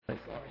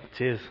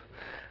Cheers.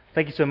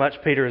 Thank you so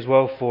much, Peter, as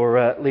well,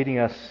 for leading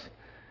us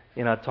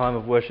in our time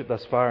of worship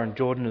thus far, and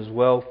Jordan as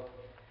well,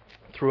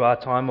 through our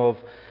time of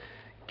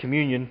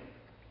communion.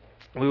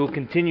 We will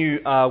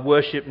continue our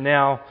worship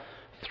now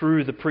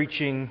through the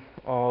preaching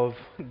of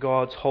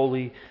God's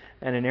holy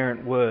and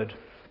inerrant word.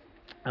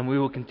 And we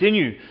will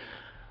continue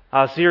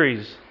our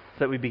series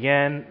that we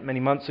began many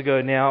months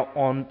ago now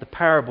on the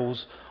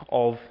parables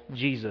of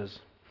Jesus.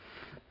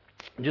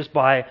 Just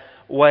by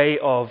way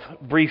of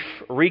brief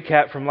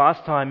recap from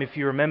last time, if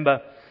you remember,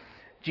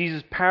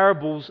 Jesus'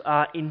 parables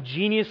are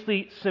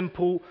ingeniously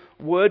simple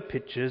word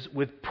pictures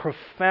with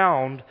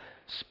profound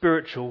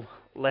spiritual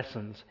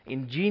lessons.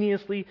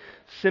 Ingeniously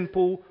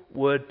simple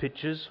word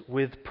pictures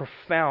with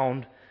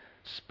profound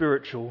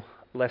spiritual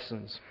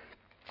lessons.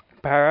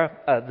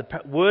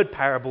 The word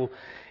parable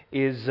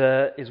is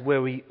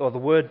where we, or the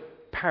word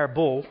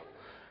parable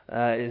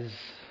is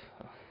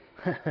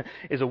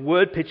is a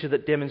word picture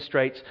that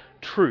demonstrates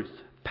truth.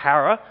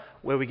 Para,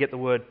 where we get the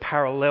word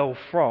parallel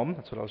from,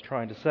 that's what I was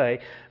trying to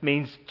say,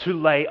 means to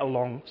lay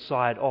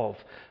alongside of.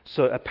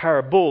 So a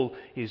parable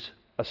is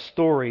a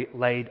story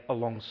laid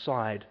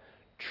alongside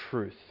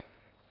truth.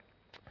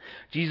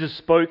 Jesus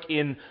spoke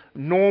in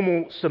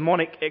normal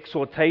sermonic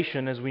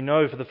exhortation, as we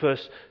know, for the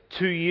first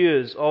 2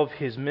 years of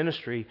his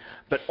ministry.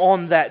 But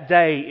on that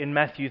day in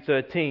Matthew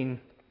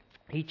 13,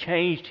 he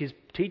changed his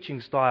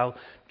teaching style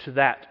to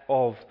that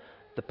of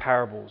the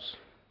parables.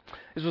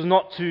 This was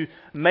not to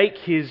make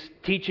his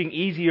teaching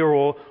easier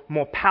or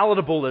more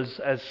palatable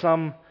as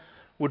some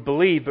would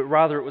believe, but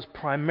rather it was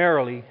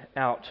primarily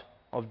out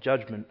of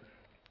judgment.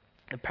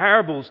 The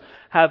parables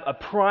have a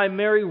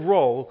primary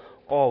role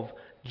of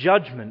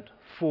judgment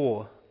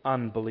for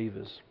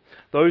unbelievers,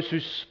 those who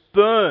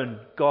spurn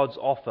God's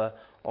offer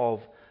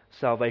of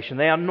salvation.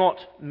 They are not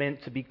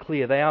meant to be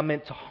clear. They are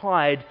meant to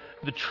hide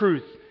the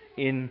truth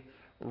in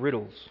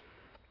riddles.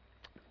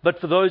 But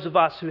for those of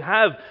us who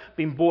have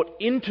been brought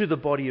into the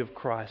body of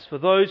Christ, for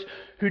those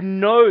who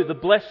know the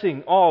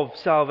blessing of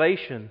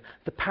salvation,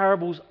 the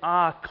parables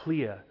are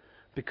clear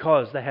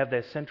because they have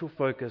their central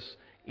focus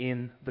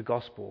in the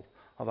gospel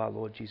of our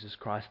Lord Jesus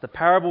Christ. The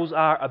parables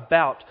are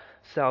about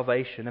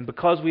salvation, and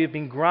because we have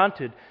been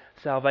granted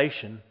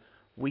salvation,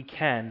 we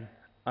can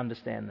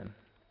understand them.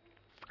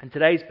 And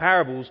today's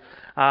parables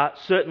are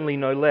certainly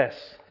no less.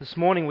 This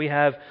morning we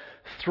have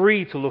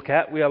 3 to look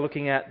at. We are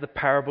looking at the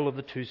parable of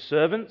the 2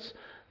 servants,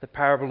 the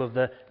parable of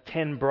the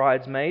 10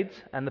 bridesmaids,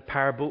 and the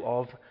parable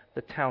of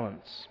the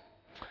talents.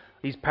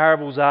 These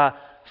parables are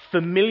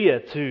familiar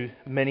to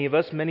many of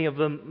us, many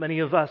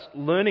of us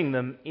learning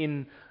them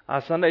in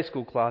our Sunday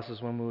school classes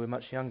when we were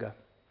much younger.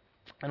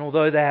 And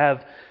although they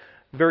have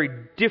very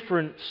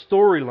different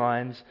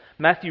storylines,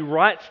 Matthew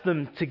writes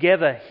them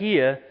together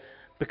here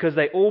because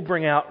they all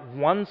bring out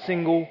one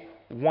simple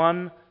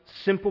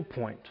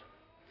point.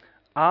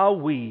 Are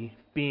we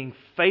being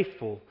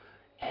faithful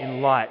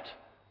in light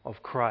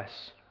of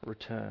Christ's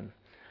return?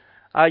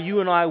 Are you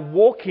and I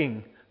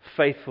walking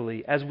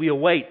faithfully as we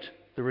await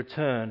the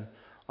return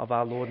of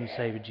our Lord and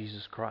Saviour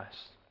Jesus Christ?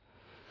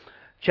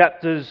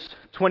 Chapters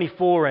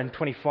 24 and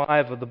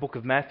 25 of the book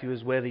of Matthew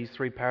is where these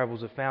 3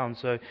 parables are found.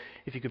 So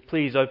if you could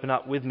please open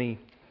up with me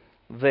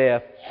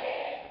there.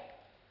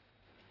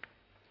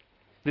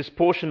 This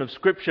portion of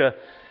Scripture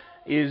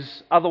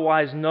is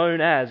otherwise known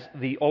as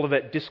the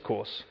Olivet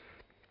Discourse.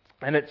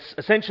 And it's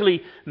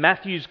essentially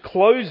Matthew's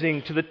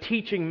closing to the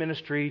teaching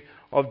ministry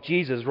of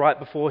Jesus right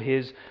before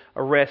his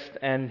arrest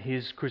and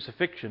his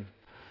crucifixion.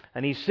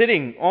 And he's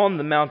sitting on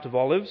the Mount of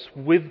Olives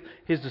with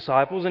his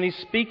disciples, and he's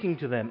speaking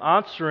to them,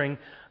 answering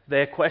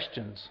their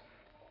questions.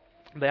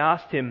 They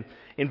asked him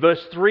in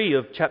verse 3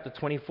 of chapter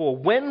 24,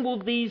 "When will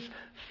these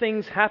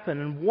things happen,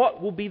 and what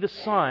will be the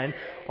sign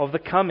of the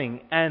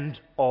coming and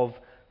of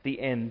the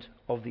end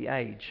of the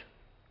age?"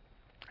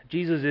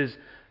 Jesus is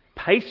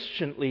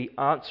patiently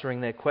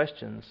answering their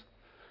questions.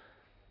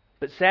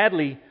 But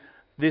sadly,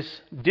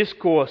 this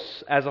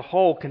discourse as a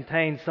whole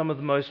contains some of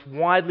the most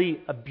widely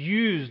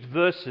abused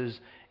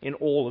verses in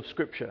all of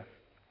Scripture.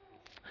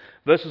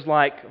 Verses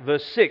like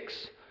verse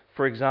 6,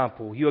 for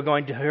example, "You are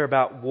going to hear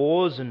about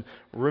wars and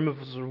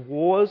rumors of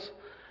wars."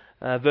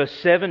 Verse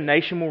 7,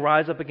 "Nation will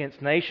rise up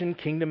against nation,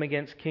 kingdom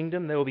against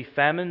kingdom. There will be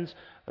famines,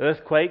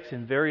 earthquakes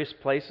in various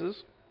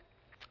places."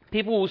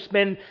 People will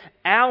spend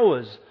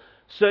hours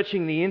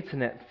searching the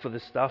internet for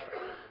this stuff,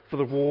 for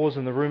the wars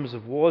and the rumors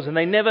of wars, and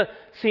they never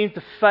seem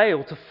to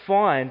fail to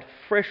find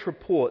fresh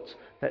reports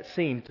that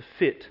seem to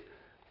fit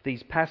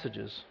these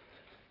passages.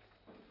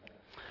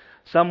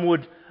 Some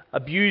would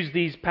abuse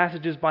these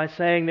passages by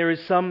saying there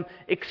is some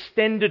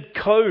extended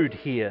code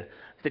here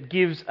that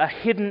gives a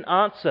hidden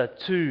answer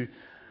to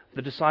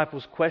the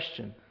disciples'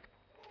 question.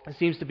 There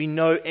seems to be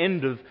no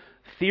end of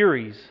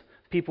theories,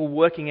 people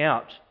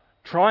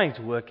trying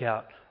to work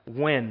out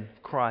when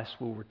Christ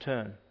will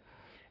return.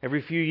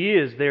 Every few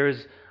years there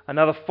is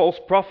another false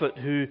prophet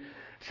who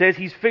says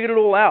he's figured it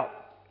all out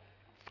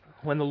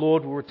when the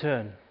Lord will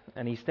return,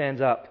 and he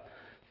stands up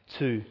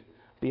to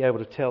be able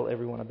to tell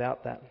everyone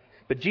about that.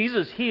 But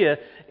Jesus here,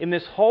 in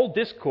this whole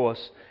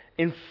discourse,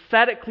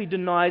 emphatically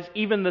denies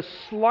even the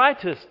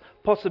slightest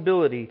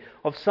possibility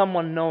of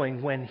someone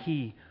knowing when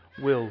He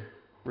will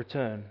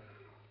return.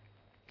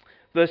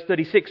 Verse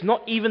 36,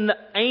 not even the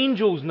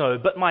angels know,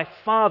 but my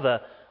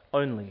Father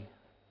only.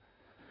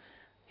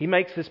 He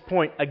makes this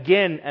point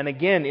again and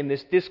again in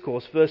this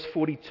discourse. Verse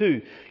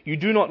 42, you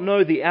do not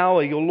know the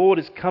hour your Lord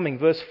is coming.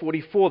 Verse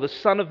 44, the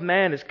Son of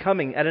Man is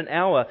coming at an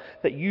hour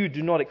that you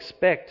do not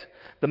expect.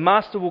 The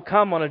Master will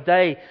come on a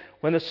day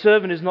when the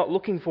servant is not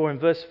looking for him.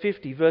 Verse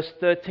 50, verse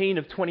 13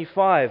 of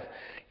 25,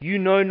 you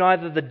know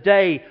neither the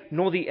day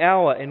nor the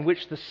hour in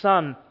which the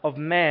Son of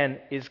Man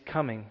is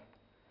coming.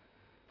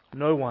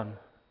 No one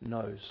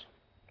knows.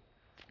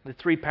 The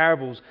three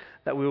parables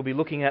that we will be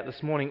looking at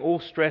this morning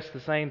all stress the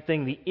same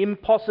thing, the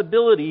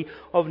impossibility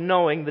of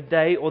knowing the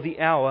day or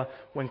the hour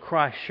when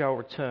Christ shall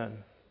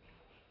return.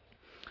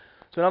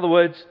 So in other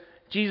words,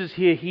 Jesus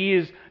here, He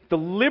is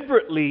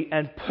deliberately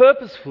and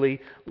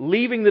purposefully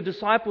leaving the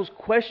disciples'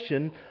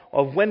 question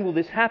of when will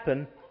this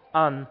happen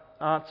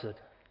unanswered.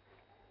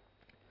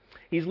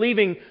 He's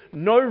leaving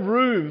no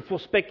room for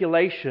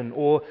speculation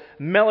or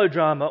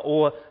melodrama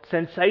or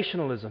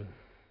sensationalism.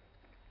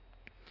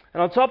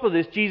 And on top of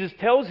this, Jesus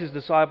tells His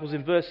disciples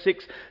in verse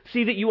 6,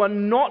 see that you are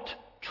not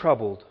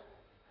troubled.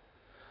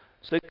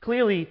 So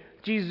clearly,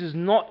 Jesus is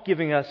not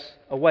giving us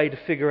a way to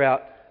figure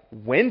out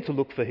when to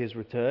look for His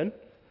return,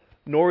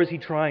 nor is He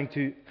trying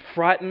to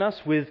frighten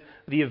us with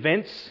the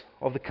events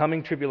of the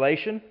coming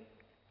tribulation.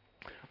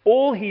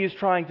 All He is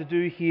trying to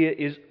do here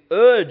is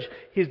urge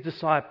His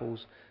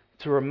disciples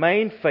to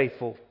remain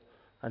faithful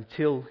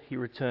until He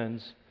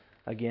returns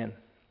again.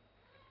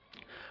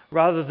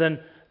 Rather than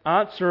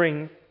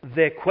answering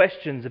their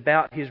questions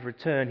about His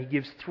return, He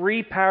gives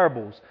three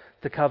parables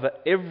to cover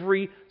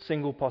every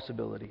single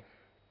possibility.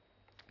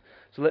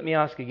 So let me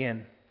ask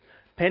again,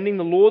 pending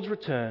the Lord's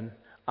return,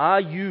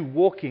 are you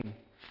walking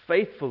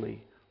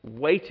faithfully,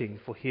 waiting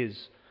for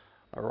His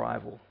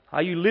arrival?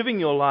 Are you living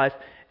your life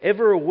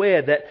ever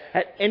aware that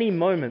at any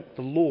moment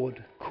the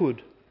Lord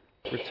could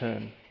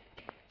return?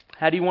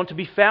 How do you want to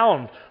be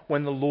found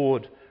when the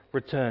Lord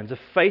returns? A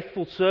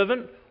faithful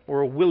servant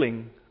or a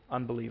willing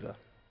unbeliever?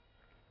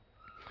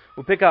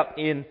 We'll pick up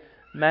in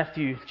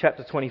Matthew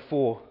chapter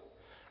 24,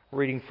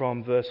 reading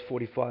from verse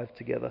 45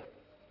 together.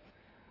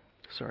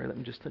 Sorry, let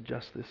me just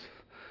adjust this.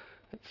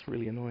 It's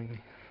really annoying me.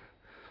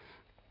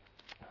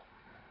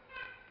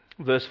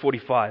 Verse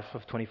 45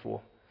 of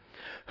 24.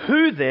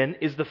 Who then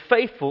is the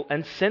faithful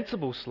and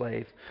sensible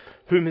slave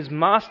whom his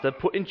master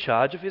put in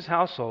charge of his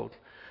household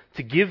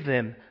to give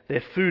them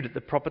their food at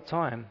the proper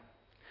time?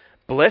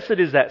 Blessed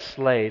is that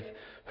slave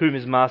whom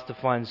his master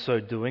finds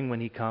so doing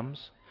when he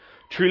comes.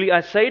 Truly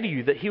I say to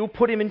you that he will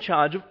put him in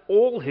charge of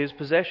all his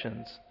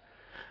possessions.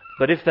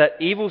 But if that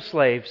evil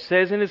slave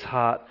says in his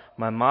heart,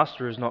 my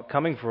master is not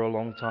coming for a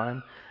long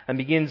time, and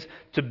begins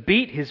to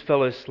beat his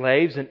fellow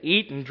slaves and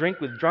eat and drink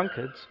with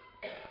drunkards,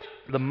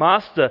 the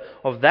master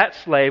of that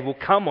slave will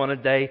come on a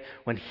day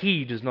when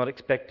he does not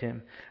expect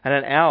him, and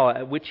an hour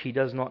at which he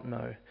does not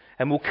know,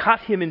 and will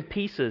cut him in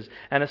pieces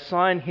and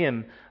assign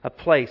him a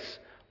place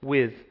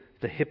with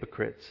the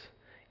hypocrites.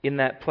 In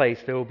that place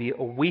there will be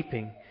a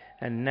weeping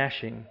and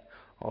gnashing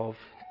of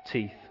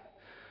teeth.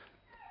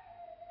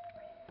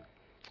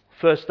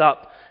 First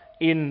up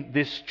in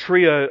this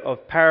trio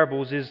of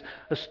parables is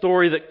a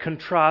story that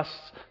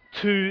contrasts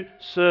two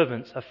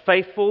servants, a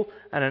faithful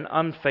and an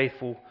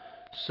unfaithful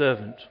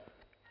servant.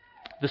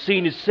 The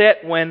scene is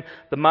set when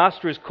the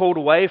master is called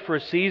away for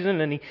a season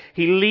and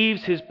he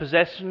leaves his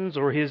possessions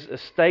or his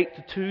estate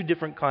to two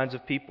different kinds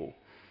of people.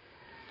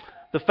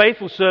 The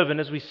faithful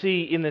servant, as we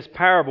see in this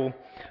parable,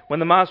 when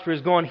the master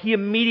is gone, he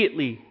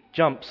immediately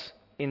jumps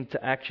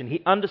into action.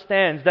 He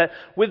understands that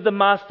with the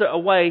master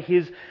away,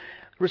 his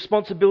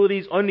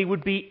responsibilities only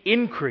would be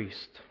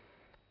increased.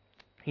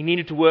 He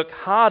needed to work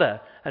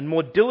harder and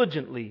more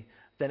diligently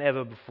than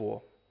ever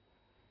before.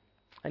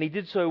 And he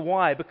did so,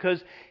 why?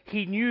 Because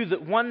he knew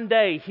that one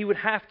day he would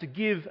have to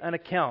give an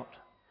account.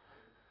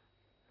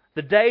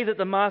 The day that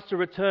the master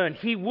returned,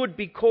 he would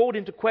be called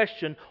into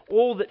question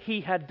all that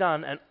he had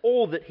done and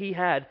all that he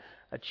had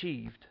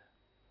achieved.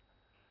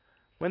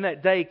 When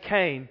that day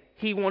came,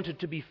 he wanted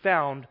to be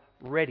found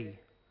ready.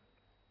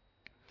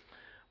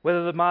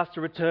 Whether the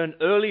master returned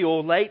early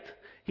or late,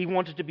 he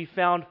wanted to be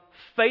found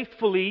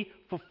faithfully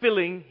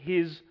fulfilling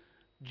his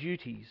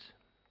duties.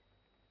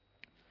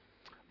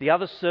 The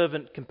other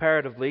servant,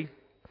 comparatively,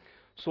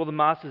 saw the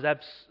master's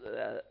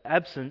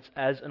absence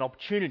as an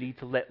opportunity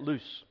to let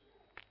loose.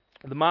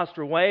 The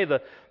master away,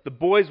 the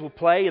boys will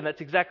play, and that's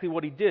exactly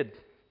what he did.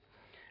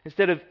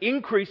 Instead of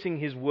increasing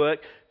his work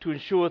to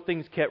ensure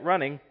things kept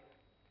running,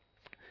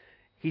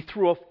 he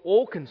threw off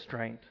all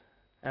constraint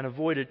and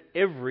avoided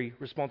every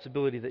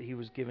responsibility that he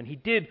was given. He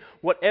did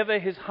whatever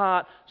his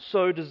heart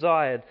so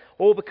desired,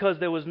 all because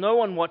there was no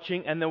one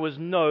watching and there was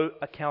no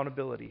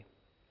accountability.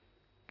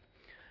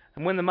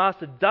 And when the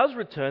master does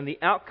return, the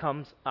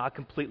outcomes are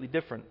completely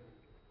different.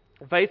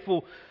 A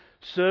faithful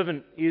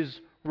servant is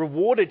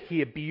rewarded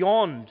here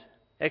beyond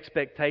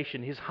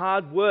expectation. His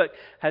hard work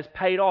has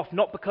paid off,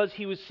 not because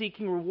he was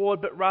seeking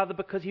reward, but rather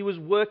because he was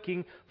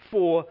working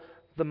for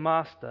the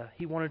master.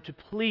 He wanted to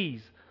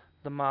please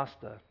the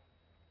master.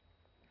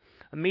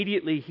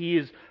 Immediately he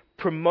is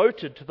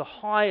promoted to the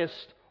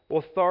highest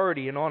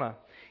authority and honor.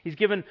 He's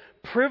given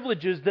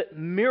privileges that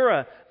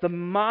mirror the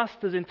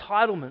master's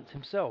entitlements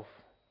himself.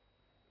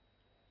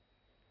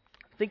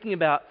 Thinking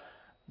about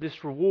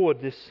this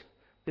reward,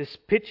 this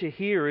picture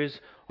here is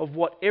of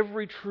what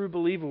every true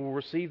believer will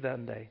receive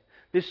that day.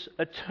 This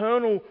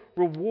eternal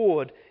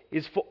reward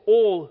is for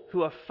all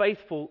who are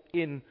faithful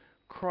in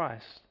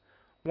Christ.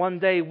 One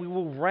day we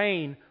will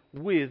reign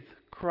with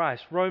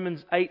Christ.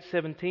 Romans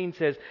 8:17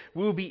 says,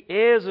 "We will be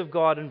heirs of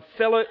God and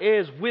fellow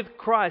heirs with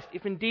Christ,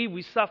 if indeed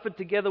we suffered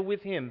together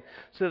with Him,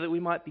 so that we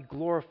might be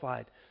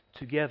glorified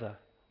together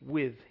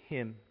with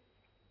Him."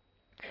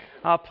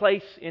 Our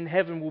place in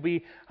heaven will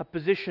be a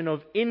position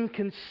of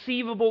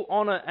inconceivable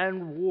honor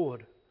and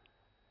reward,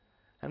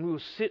 and we will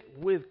sit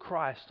with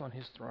Christ on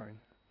His throne.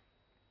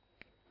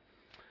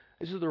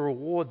 This is the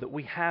reward that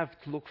we have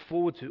to look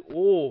forward to,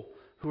 all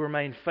who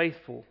remain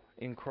faithful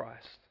in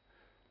Christ.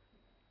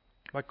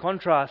 By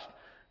contrast,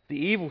 the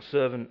evil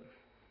servant,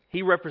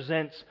 he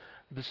represents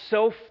the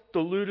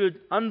self-deluded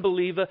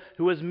unbeliever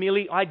who has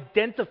merely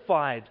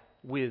identified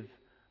with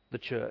the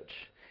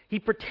church. He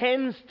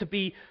pretends to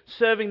be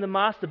serving the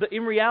master, but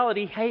in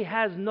reality, he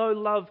has no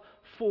love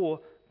for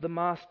the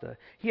master.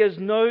 He has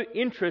no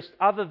interest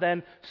other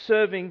than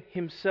serving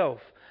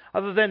himself,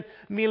 other than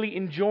merely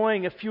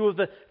enjoying a few of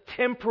the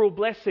temporal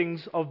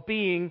blessings of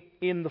being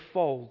in the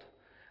fold.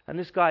 And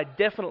this guy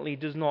definitely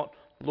does not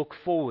look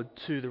forward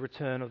to the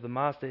return of the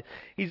master.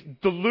 He's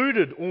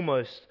deluded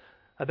almost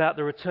about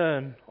the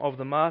return of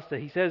the master.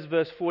 He says,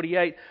 verse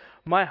 48,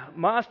 "My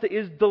master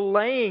is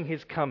delaying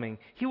his coming.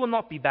 He will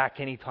not be back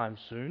anytime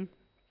soon."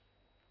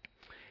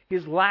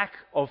 His lack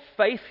of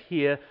faith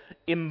here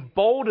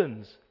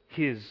emboldens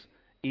his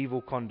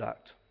evil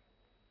conduct.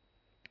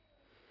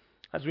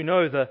 As we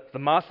know, the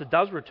master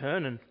does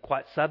return, and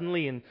quite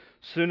suddenly and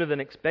sooner than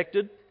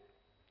expected.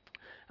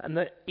 And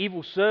the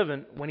evil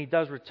servant, when he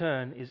does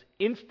return, is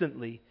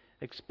instantly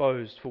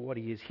exposed for what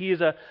he is. He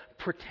is a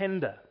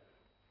pretender.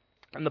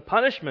 And the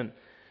punishment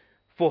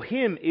for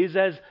him is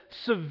as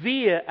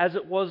severe as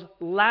it was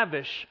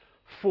lavish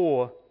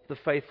for the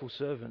faithful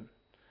servant.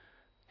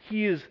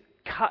 He is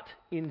cut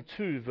in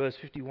two, verse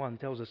 51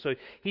 tells us. So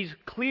he's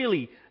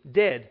clearly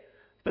dead.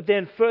 But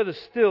then further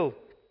still,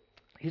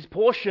 his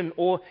portion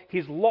or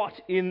his lot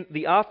in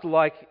the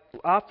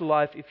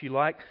afterlife, if you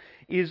like,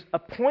 is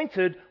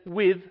appointed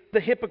with the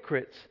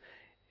hypocrites,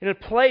 in a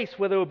place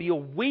where there will be a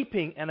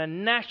weeping and a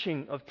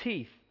gnashing of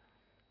teeth.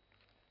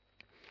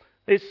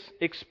 This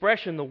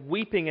expression, the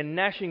weeping and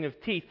gnashing of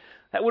teeth,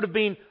 that would have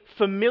been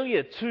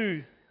familiar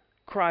to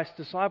Christ's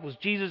disciples.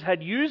 Jesus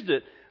had used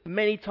it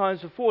many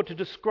times before to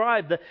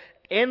describe the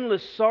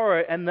endless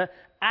sorrow and the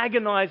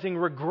agonizing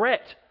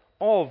regret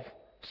of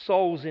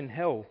souls in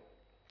hell.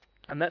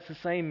 And that's the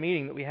same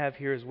meaning that we have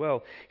here as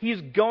well. He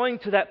is going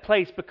to that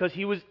place because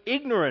he was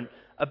ignorant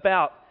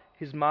about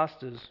his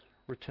master's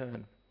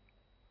return.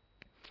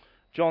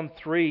 John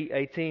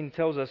 3:18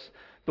 tells us,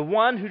 "The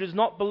one who does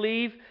not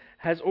believe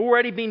has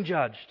already been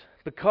judged,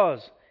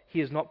 because he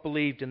has not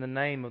believed in the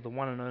name of the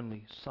one and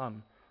only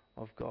Son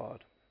of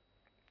God."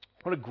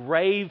 What a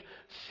grave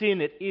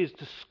sin it is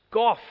to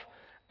scoff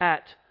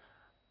at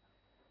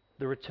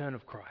the return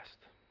of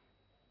Christ.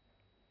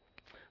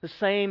 The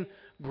same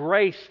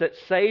grace that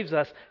saves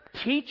us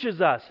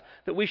teaches us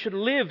that we should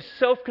live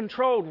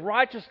self-controlled,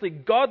 righteously,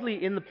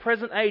 godly in the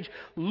present age,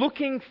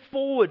 looking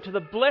forward to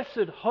the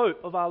blessed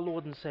hope of our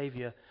Lord and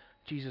Saviour,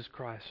 Jesus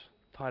Christ.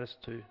 Titus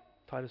 2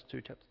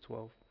 chapter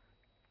 12.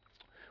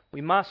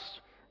 We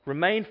must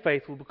remain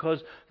faithful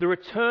because the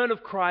return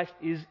of Christ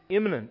is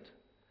imminent.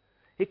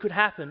 It could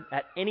happen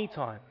at any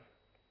time.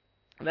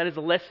 And that is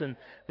a lesson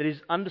that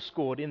is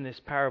underscored in this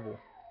parable.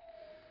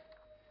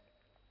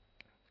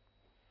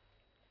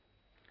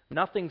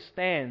 Nothing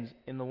stands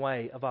in the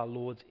way of our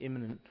Lord's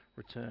imminent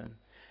return.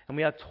 And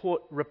we are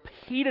taught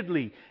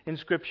repeatedly in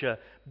Scripture,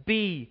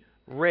 be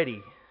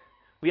ready.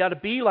 We are to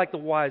be like the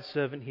wise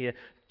servant here,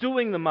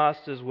 doing the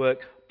master's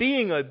work,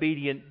 being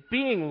obedient,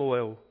 being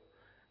loyal,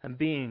 and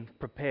being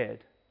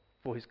prepared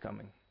for his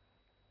coming.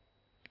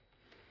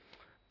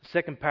 The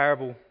second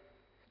parable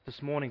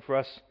this morning for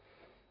us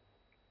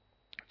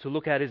to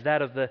look at is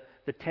that of the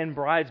 10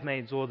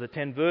 bridesmaids or the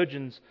 10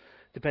 virgins,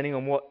 depending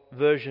on what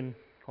version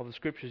of the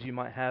Scriptures you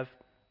might have.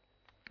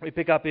 We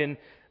pick up in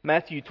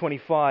Matthew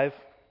 25.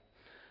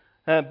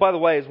 By the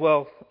way, as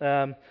well,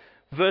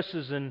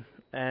 verses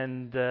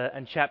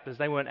and chapters,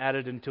 they weren't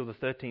added until the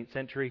 13th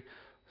century,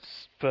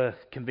 for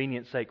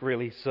convenience sake,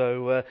 really.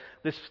 So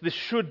this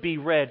should be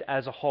read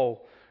as a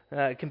whole.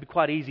 It can be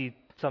quite easy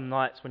some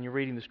nights when you're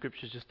reading the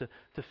Scriptures just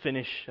to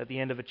finish at the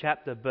end of a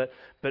chapter, but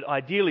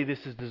ideally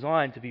this is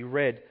designed to be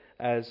read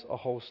as a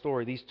whole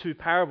story. These two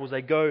parables,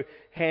 they go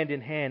hand in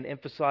hand,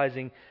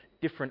 emphasizing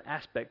different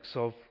aspects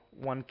of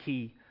one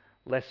key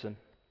lesson.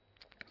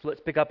 So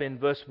let's pick up in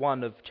verse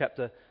 1 of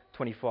chapter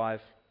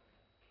 25.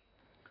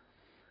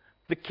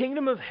 The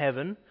kingdom of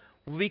heaven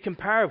will be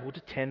comparable to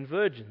 10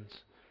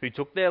 virgins who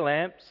took their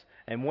lamps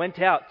and went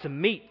out to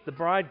meet the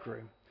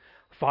bridegroom.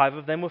 5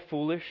 of them were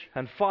foolish,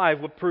 and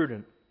 5 were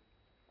prudent.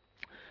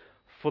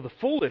 For the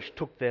foolish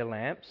took their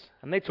lamps,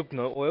 and they took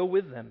no oil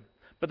with them.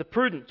 But the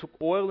prudent took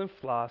oil in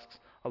flasks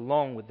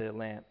along with their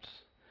lamps.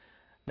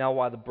 Now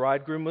while the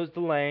bridegroom was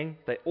delaying,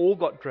 they all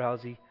got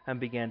drowsy and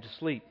began to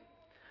sleep.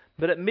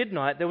 But at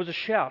midnight there was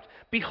a shout,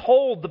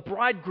 "Behold, the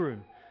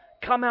bridegroom!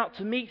 Come out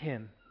to meet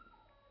him!"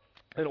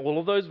 And all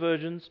of those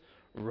virgins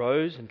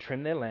rose and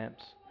trimmed their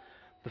lamps.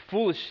 The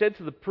foolish said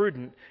to the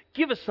prudent,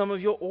 "Give us some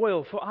of your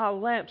oil, for our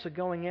lamps are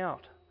going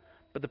out."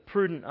 But the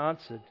prudent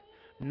answered,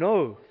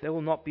 "No, there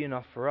will not be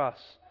enough for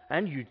us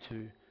and you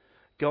too.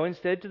 Go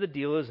instead to the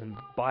dealers and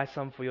buy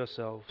some for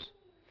yourselves."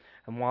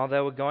 And while they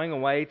were going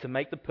away to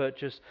make the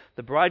purchase,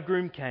 the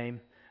bridegroom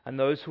came, and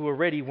those who were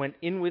ready went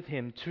in with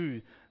him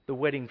to the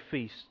wedding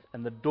feast,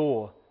 and the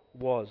door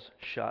was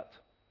shut.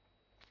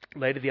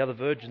 Later the other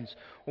virgins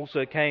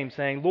also came,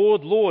 saying,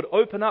 "Lord, Lord,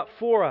 open up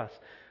for us."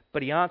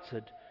 But he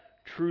answered,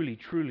 "Truly,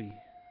 truly,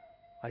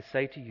 I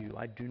say to you,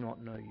 I do not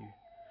know you.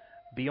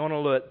 Be on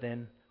alert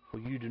then, for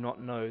you do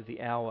not know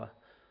the hour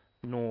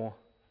nor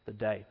the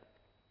day."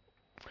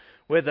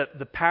 Where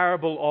the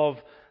parable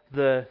of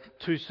the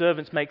 2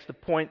 servants makes the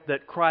point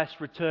that Christ's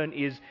return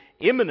is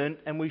imminent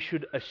and we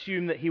should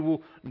assume that he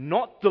will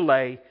not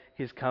delay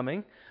his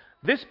coming,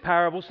 this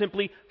parable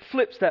simply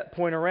flips that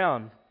point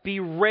around. Be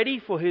ready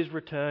for his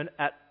return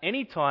at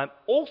any time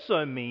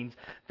also means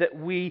that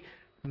we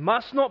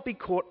must not be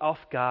caught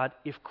off guard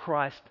if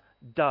Christ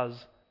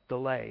does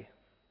delay.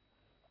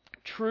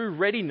 True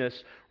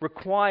readiness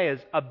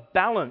requires a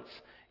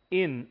balance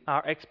in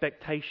our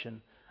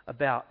expectation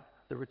about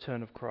the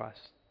return of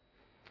Christ.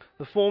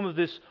 The form of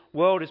this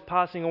world is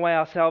passing away.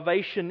 Our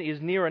salvation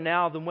is nearer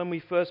now than when we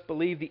first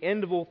believed. The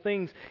end of all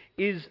things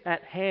is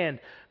at hand.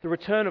 The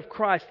return of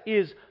Christ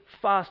is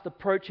fast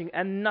approaching,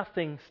 and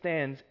nothing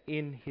stands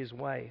in his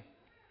way.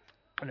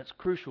 And it's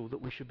crucial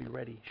that we should be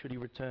ready should he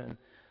return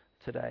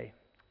today.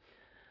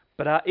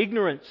 But our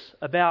ignorance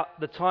about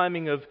the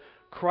timing of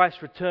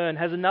Christ's return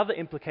has another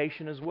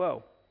implication as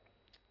well.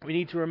 We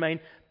need to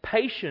remain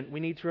patient. We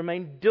need to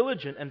remain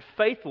diligent and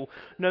faithful,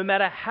 no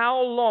matter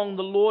how long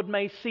the Lord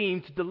may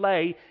seem to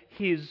delay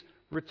his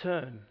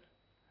return.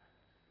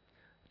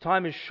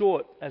 Time is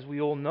short, as we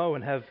all know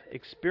and have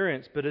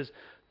experienced, but as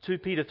 2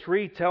 Peter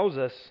 3 tells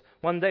us,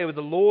 one day with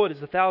the Lord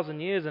is 1,000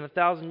 years, and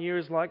 1,000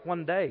 years like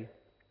one day.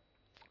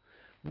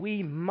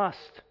 We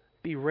must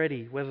be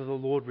ready whether the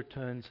Lord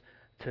returns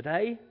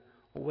today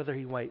or whether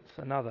he waits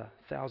another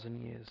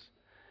 1,000 years.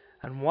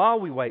 And while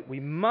we wait, we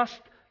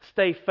must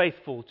stay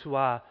faithful to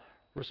our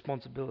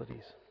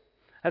responsibilities.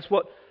 That's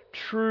what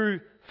true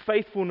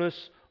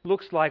faithfulness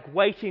looks like,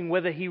 waiting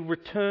whether he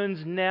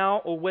returns now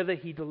or whether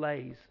he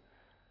delays.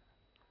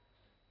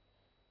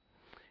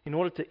 In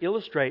order to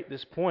illustrate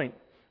this point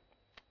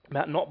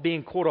about not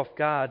being caught off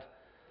guard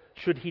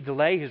should he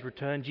delay his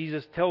return,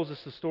 Jesus tells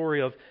us the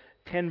story of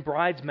 10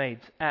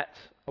 bridesmaids at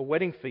a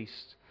wedding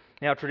feast.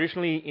 Now,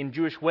 traditionally in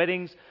Jewish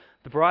weddings,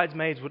 the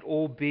bridesmaids would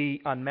all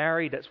be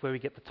unmarried. That's where we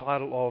get the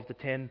title of the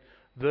 10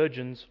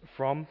 virgins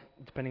from,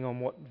 depending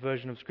on what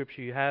version of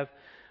Scripture you have.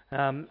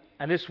 And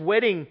this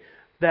wedding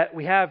that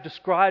we have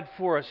described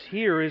for us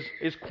here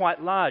is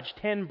quite large.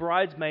 10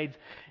 bridesmaids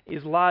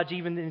is large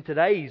even in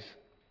today's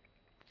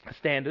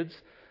standards.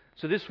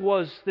 So this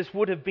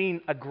would have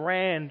been a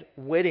grand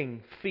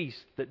wedding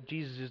feast that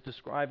Jesus is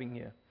describing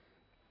here.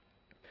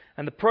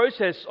 And the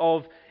process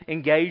of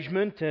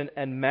engagement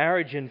and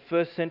marriage in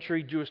first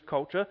century Jewish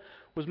culture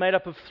was made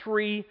up of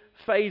 3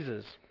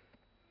 phases.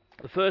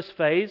 The first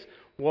phase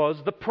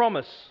was the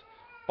promise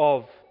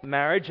of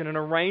marriage, and an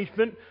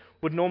arrangement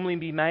would normally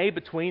be made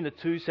between the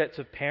 2 sets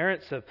of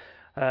parents.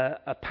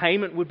 A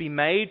payment would be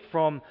made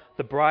from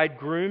the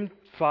bridegroom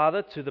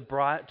father to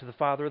the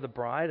father of the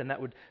bride, and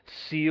that would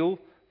seal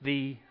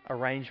the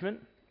arrangement.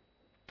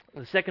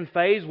 The second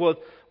phase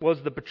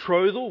was the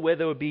betrothal, where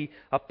there would be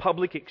a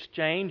public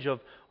exchange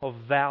of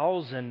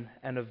vows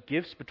and of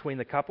gifts between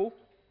the couple.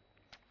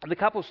 The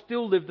couple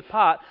still lived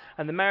apart,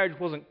 and the marriage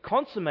wasn't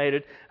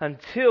consummated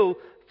until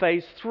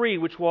phase 3,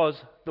 which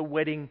was the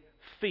wedding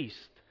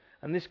feast.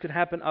 And this could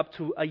happen up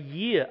to a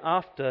year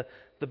after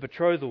the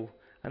betrothal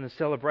and the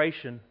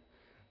celebration.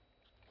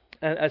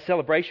 And a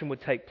celebration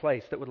would take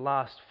place that would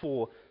last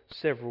for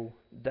several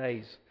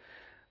days.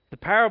 The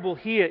parable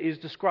here is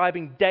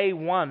describing day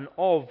 1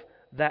 of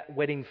that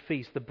wedding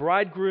feast. The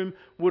bridegroom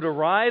would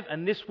arrive,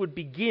 and this would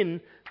begin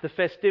the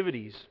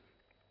festivities.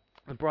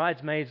 The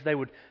bridesmaids, they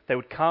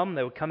would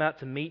come out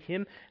to meet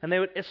him, and they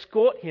would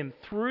escort him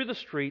through the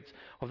streets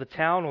of the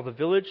town or the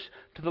village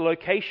to the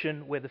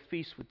location where the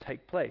feast would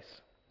take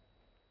place.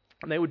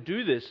 And they would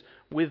do this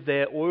with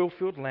their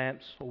oil-filled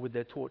lamps or with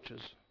their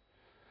torches.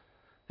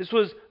 This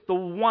was the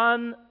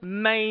one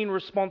main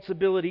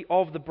responsibility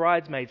of the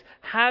bridesmaids.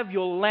 Have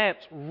your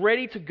lamps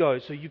ready to go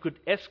so you could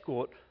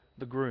escort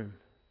the groom.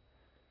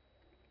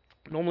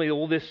 Normally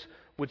all this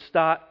would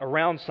start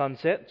around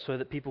sunset so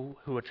that people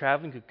who were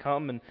traveling could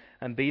come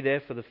and be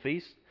there for the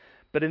feast.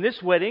 But in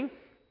this wedding,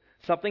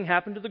 Something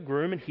happened to the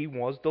groom and he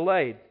was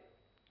delayed.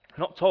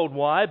 Not told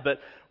why,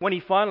 but when he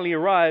finally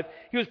arrived,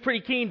 he was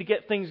pretty keen to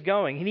get things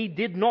going, and he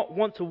did not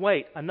want to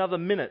wait another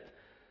minute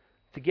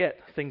to get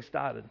things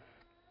started.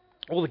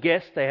 All the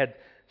guests, they had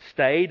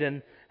stayed,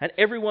 and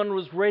everyone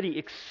was ready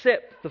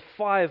except the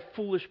 5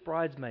 foolish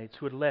bridesmaids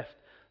who had left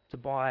to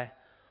buy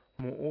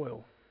more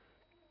oil.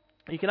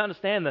 You can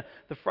understand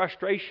the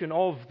frustration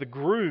of the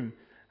groom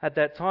at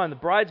that time. The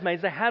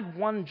bridesmaids, they had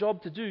one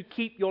job to do: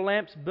 keep your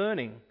lamps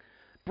burning.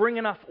 Bring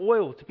enough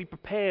oil to be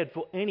prepared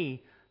for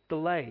any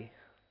delay.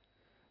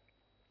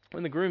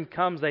 When the groom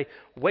comes, they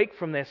wake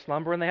from their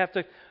slumber and they have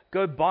to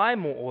go buy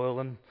more oil.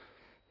 And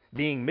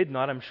being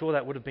midnight, I'm sure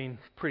that would have been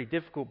pretty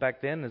difficult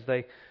back then, as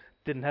they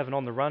didn't have an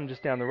on the run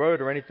just down the road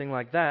or anything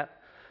like that.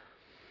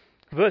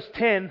 Verse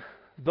 10,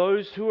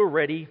 those who were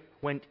ready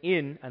went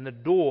in and the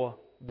door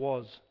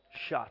was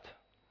shut.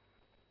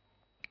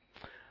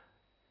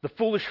 The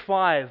foolish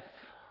 5,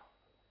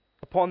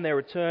 upon their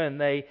return,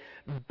 they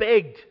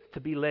begged to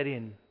be let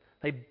in.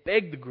 They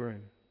begged the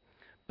groom.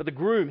 But the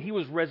groom, he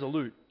was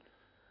resolute.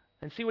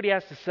 And see what he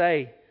has to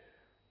say.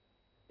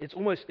 It's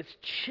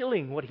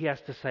chilling what he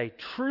has to say.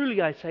 Truly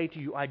I say to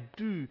you, I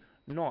do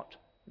not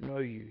know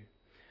you.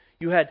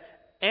 You had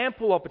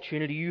ample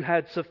opportunity. You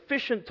had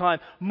sufficient time,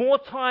 more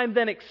time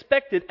than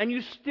expected, and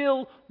you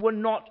still were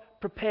not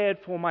prepared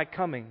for my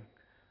coming.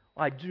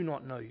 I do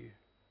not know you.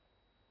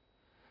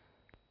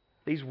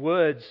 These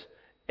words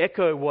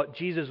echo what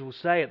Jesus will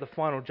say at the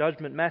final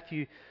judgment.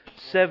 Matthew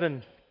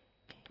 7,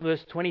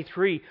 verse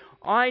 23.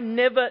 I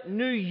never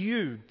knew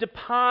you.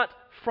 Depart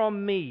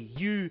from me,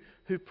 you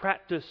who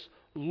practice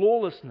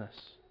lawlessness.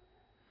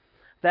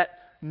 That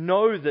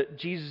know that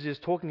Jesus is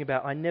talking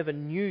about, I never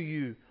knew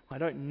you. I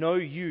don't know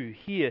you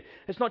here.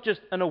 It's not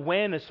just an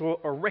awareness or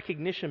a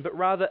recognition, but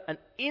rather an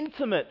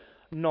intimate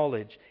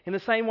knowledge. In the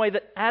same way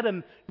that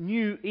Adam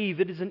knew Eve,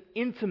 it is an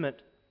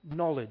intimate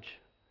knowledge.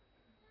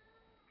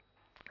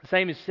 The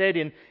same is said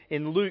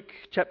in Luke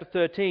chapter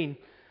 13,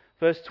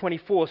 verse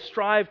 24.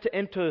 Strive to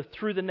enter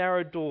through the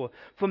narrow door.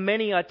 For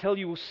many, I tell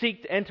you, will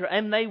seek to enter,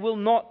 and they will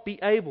not be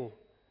able.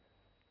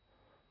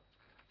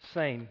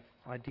 Same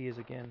ideas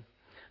again.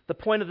 The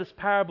point of this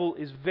parable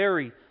is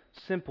very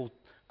simple.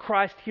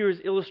 Christ here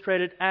is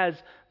illustrated as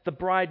the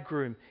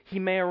bridegroom. He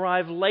may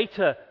arrive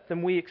later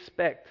than we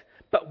expect,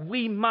 but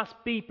we must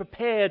be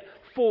prepared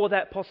for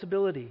that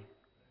possibility.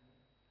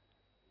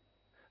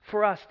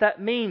 For us,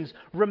 that means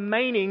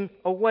remaining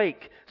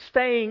awake,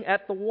 staying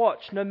at the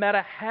watch, no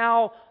matter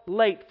how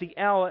late the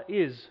hour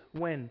is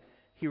when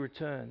He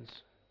returns.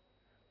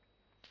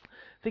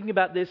 Thinking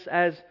about this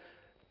as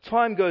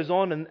time goes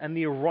on and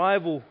the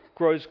arrival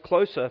grows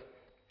closer,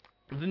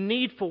 the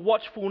need for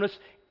watchfulness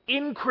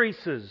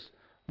increases,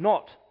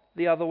 not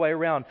the other way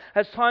around.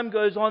 As time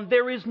goes on,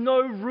 there is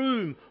no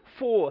room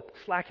for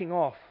slacking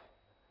off.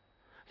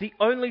 The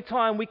only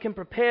time we can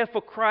prepare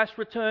for Christ's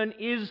return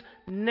is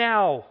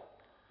now.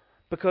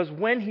 Because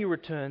when He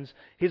returns,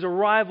 His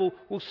arrival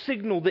will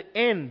signal the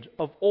end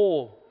of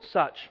all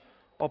such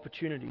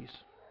opportunities.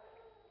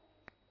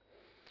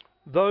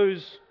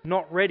 Those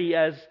not ready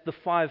as the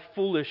 5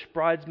 foolish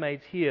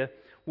bridesmaids here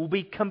will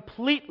be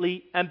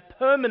completely and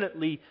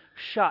permanently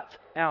shut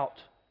out.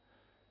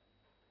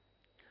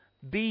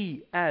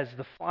 Be as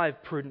the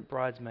 5 prudent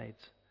bridesmaids,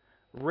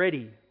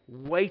 ready,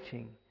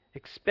 waiting,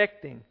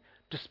 expecting,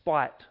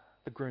 despite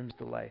the groom's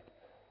delay.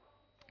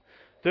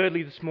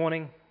 Thirdly, this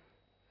morning,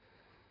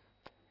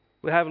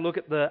 we'll have a look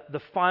at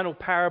the final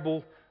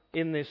parable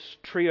in this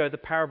trio, the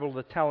parable of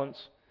the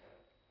talents.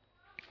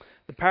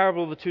 The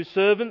parable of the 2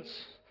 servants,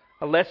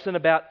 a lesson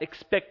about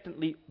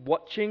expectantly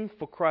watching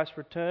for Christ's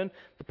return.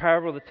 The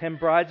parable of the 10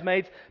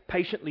 bridesmaids,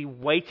 patiently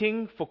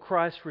waiting for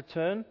Christ's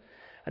return.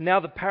 And now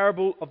the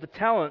parable of the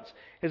talents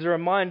is a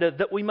reminder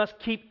that we must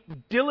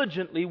keep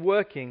diligently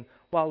working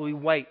while we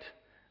wait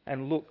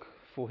and look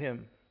for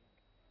Him.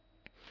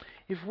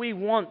 If we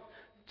want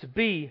to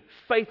be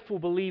faithful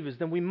believers,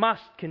 then we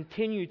must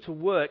continue to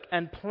work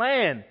and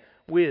plan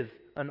with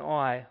an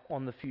eye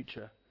on the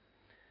future.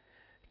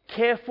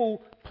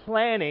 Careful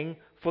planning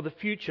for the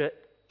future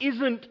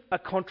isn't a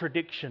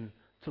contradiction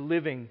to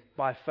living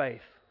by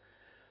faith.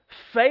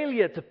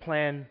 Failure to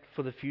plan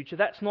for the future,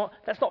 that's not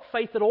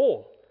faith at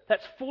all.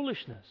 That's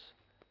foolishness.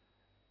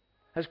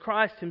 As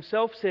Christ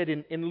Himself said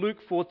in Luke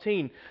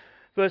 14,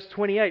 verse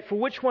 28, for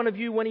which one of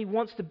you, when he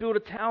wants to build a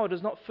tower,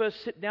 does not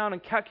first sit down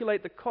and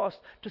calculate the cost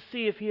to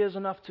see if he has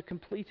enough to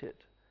complete it?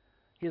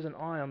 He has an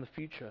eye on the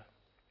future.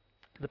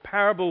 The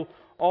parable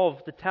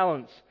of the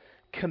talents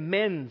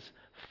commends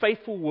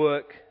faithful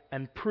work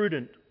and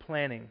prudent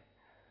planning.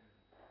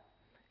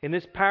 In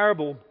this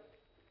parable,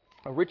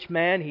 a rich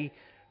man, he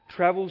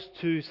travels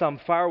to some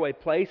faraway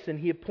place and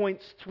he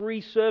appoints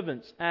 3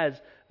 servants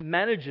as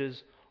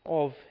managers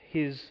of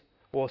his,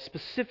 or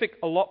specific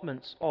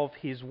allotments of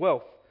his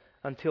wealth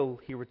until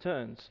he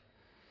returns.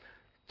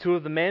 2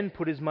 of the men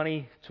put his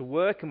money to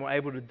work and were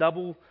able to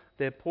double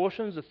their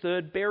portions. The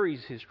third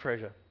buries his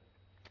treasure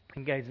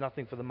and gains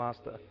nothing for the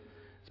master.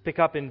 Let's pick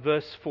up in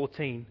verse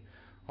 14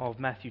 of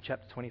Matthew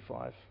chapter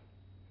 25.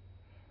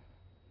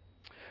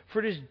 For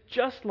it is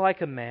just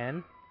like a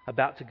man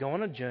about to go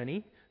on a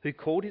journey, who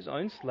called his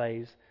own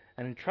slaves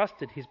and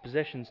entrusted his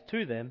possessions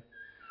to them.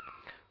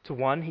 To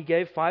one he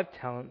gave 5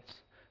 talents,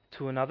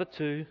 to another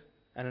 2,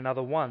 and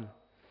another 1,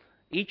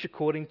 each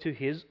according to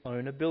his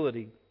own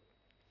ability.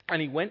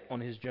 And he went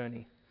on his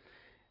journey.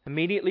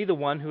 Immediately the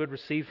one who had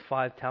received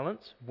 5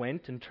 talents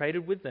went and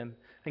traded with them,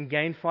 and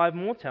gained 5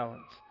 more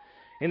talents.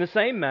 In the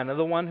same manner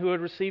the one who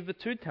had received the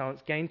 2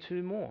 talents gained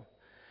 2 more.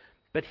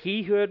 But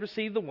he who had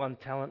received the 1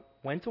 talent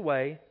went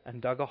away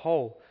and dug a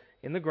hole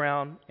in the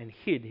ground and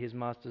hid his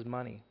master's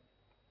money.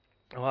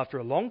 Well, after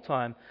a long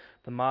time,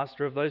 the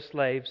master of those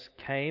slaves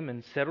came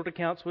and settled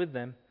accounts with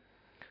them.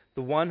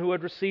 The one who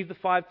had received the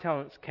 5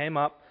 talents came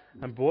up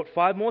and brought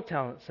 5 more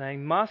talents,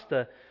 saying,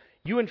 Master,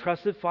 you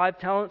entrusted 5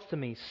 talents to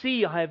me.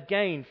 See, I have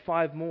gained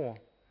 5 more.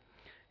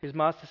 His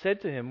master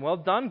said to him, Well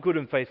done, good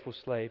and faithful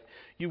slave.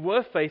 You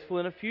were faithful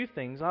in a few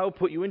things. I will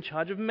put you in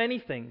charge of many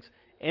things.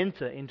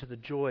 Enter into the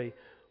joy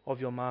of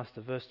your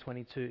master. Verse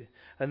 22.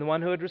 And the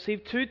one who had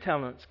received 2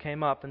 talents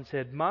came up and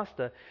said,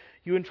 Master,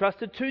 you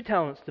entrusted 2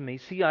 talents to me.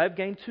 See, I have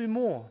gained 2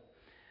 more.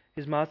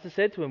 His master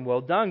said to him,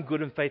 Well done,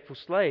 good and faithful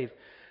slave.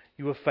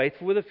 You were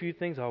faithful with a few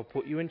things. I will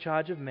put you in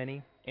charge of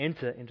many.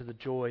 Enter into the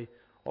joy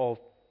of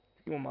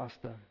your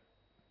master.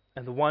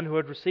 And the one who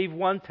had received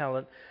 1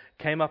 talent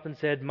came up and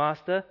said,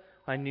 Master,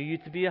 I knew you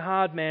to be a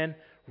hard man,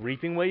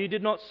 reaping where you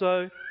did not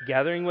sow,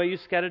 gathering where you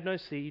scattered no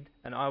seed,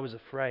 and I was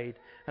afraid.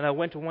 And I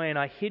went away and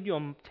I hid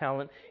your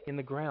talent in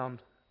the ground.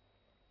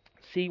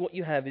 See, what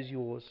you have is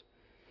yours.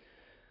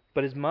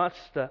 But his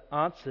master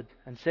answered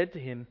and said to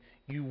him,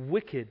 You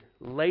wicked,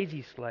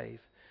 lazy slave,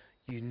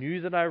 you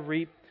knew that I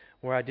reap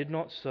where I did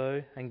not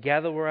sow, and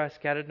gather where I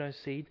scattered no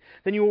seed.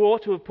 Then you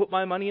ought to have put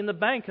my money in the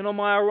bank, and on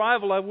my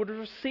arrival I would have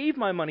received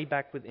my money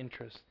back with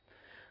interest.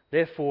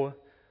 Therefore,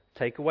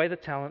 take away the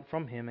talent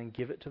from him and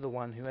give it to the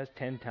one who has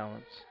 10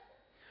 talents.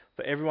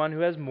 For everyone who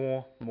has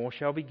more, more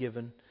shall be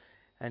given,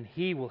 and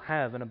he will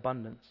have an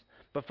abundance.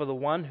 But for the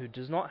one who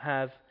does not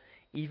have,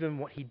 even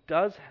what he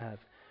does have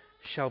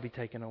shall be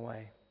taken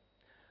away.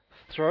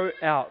 Throw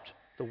out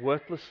the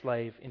worthless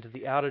slave into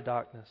the outer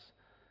darkness.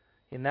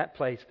 In that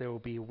place there will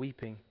be a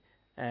weeping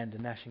and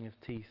a gnashing of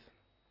teeth.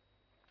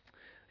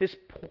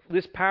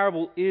 This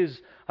parable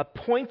is a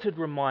pointed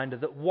reminder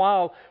that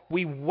while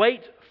we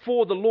wait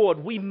for the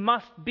Lord, we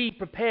must be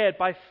prepared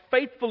by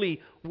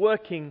faithfully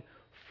working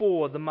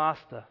for the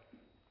Master.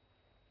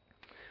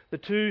 The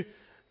 2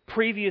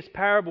 previous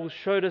parables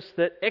showed us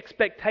that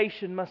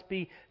expectation must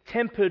be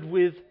tempered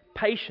with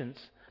patience.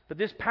 But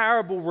this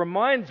parable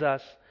reminds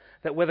us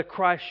that whether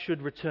Christ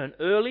should return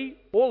early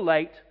or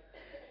late,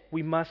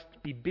 we must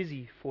be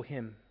busy for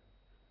him.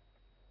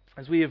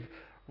 As we have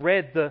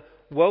read, the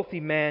wealthy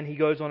man, he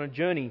goes on a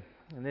journey,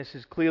 and this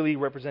is clearly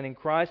representing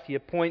Christ. He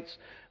appoints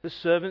the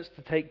servants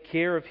to take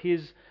care of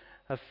his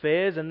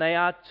affairs, and they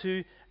are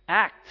to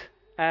act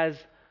as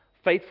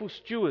faithful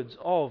stewards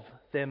of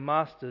their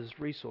master's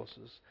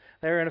resources.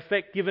 They are in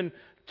effect given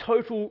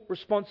total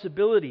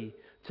responsibility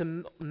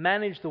to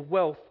manage the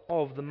wealth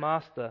of the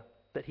master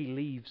that he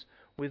leaves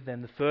with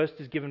them. The first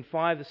is given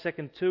 5, the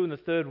second 2, and the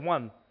third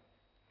 1.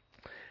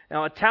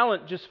 Now, a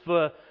talent, just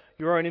for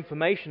your own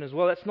information as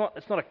well, it's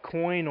not a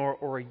coin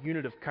or a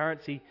unit of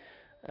currency,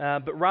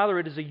 but rather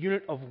it is a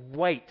unit of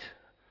weight,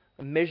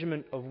 a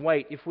measurement of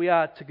weight. If we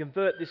are to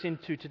convert this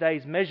into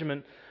today's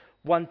measurement,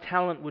 1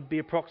 talent would be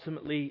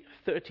approximately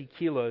 30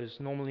 kilos,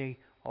 normally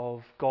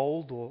of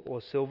gold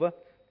or silver.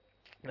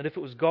 And if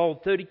it was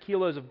gold, 30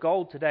 kilos of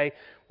gold today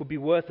would be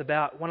worth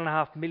about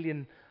 $1.5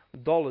 million.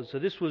 So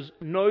this was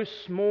no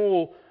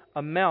small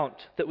amount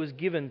that was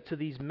given to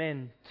these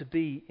men to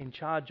be in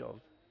charge of.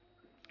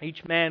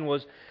 Each man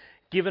was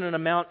given an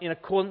amount in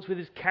accordance with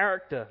his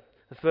character.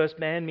 The first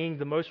man, being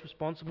the most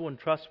responsible and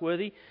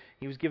trustworthy,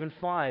 he was given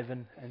 5,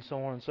 and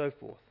so on and so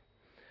forth.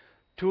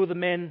 2 of the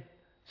men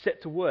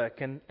set to work,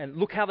 and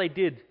look how they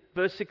did.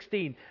 Verse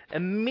 16,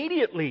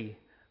 immediately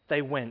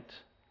they went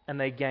and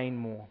they gained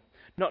more.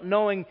 Not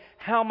knowing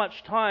how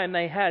much time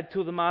they had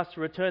till the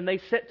master returned, they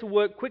set to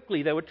work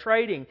quickly. They were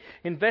trading,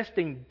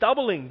 investing,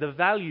 doubling the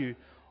value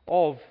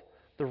of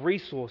the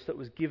resource that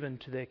was given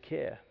to their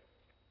care.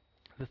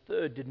 The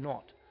third did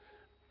not,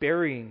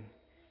 burying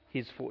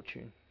his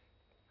fortune.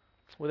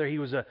 Whether he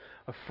was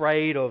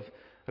afraid of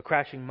a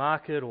crashing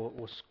market or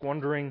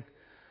squandering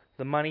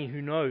the money,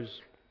 who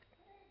knows?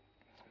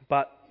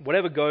 But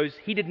whatever goes,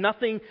 he did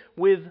nothing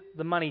with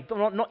the money,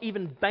 not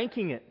even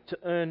banking it to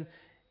earn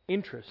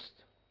interest.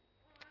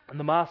 And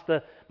the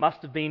master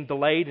must have been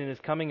delayed in his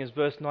coming, as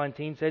verse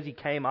 19 says. He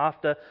came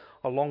after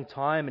a long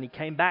time, and he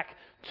came back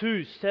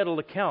to settle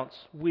accounts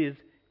with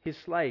his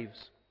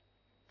slaves.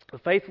 The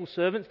faithful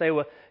servants, they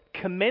were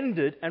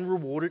commended and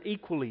rewarded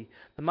equally.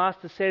 The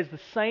master says the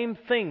same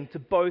thing to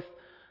both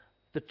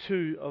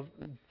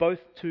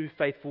two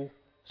faithful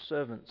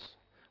servants.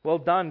 Well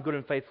done, good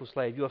and faithful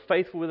slave. You are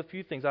faithful with a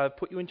few things. I have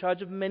put you in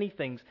charge of many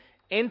things.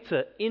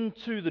 Enter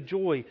into the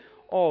joy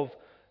of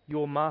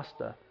your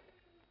master.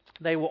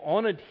 They were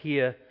honored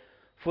here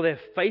for their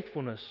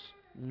faithfulness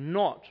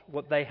not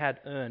what they had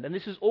earned. And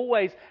this is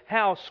always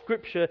how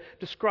Scripture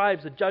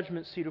describes the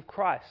judgment seat of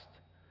Christ.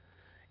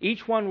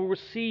 Each one will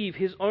receive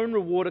his own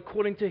reward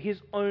according to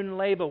his own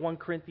labor, 1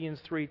 Corinthians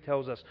 3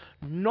 tells us,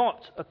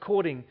 not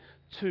according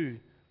to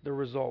the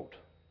result.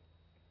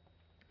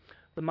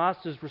 The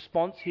master's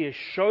response here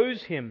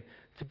shows him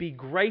to be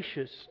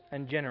gracious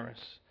and generous,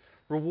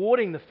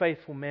 rewarding the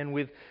faithful men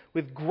with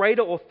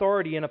greater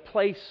authority and a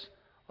place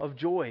of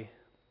joy.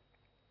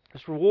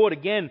 This reward,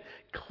 again,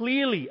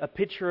 clearly a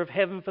picture of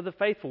heaven for the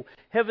faithful.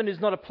 Heaven is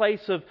not a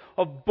place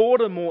of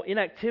boredom or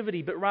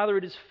inactivity, but rather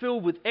it is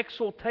filled with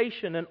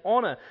exaltation and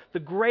honor, the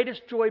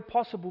greatest joy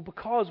possible,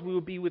 because we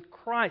will be with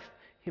Christ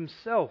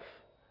himself.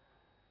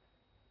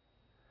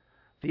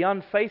 The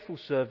unfaithful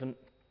servant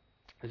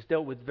is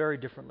dealt with very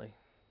differently.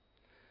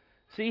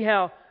 See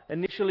how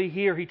initially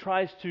here he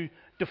tries to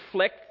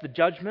deflect the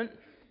judgment?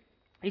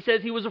 He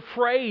says he was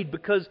afraid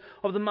because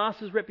of the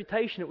master's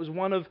reputation. It was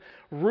one of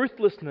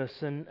ruthlessness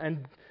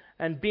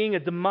and being a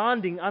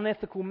demanding,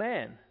 unethical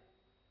man.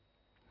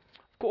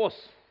 Of course,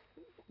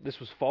 this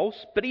was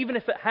false, but even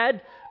if it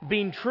had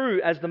been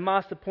true, as the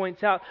master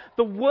points out,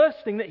 the worst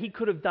thing that he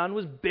could have done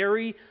was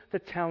bury the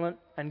talent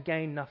and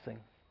gain nothing.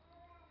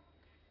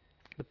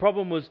 The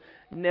problem was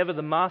never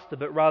the master,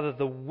 but rather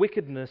the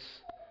wickedness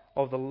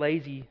of the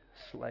lazy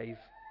slave.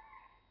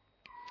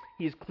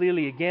 He is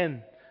clearly,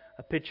 again,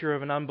 a picture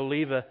of an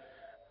unbeliever.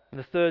 And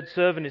the third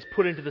servant is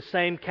put into the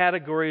same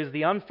category as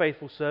the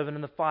unfaithful servant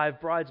and the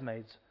 5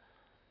 bridesmaids.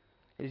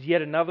 It is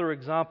yet another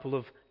example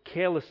of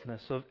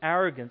carelessness, of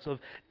arrogance, of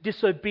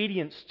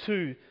disobedience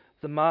to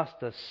the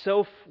master.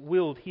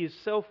 Self-willed. He is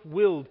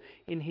self-willed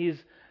in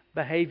his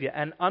behavior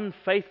and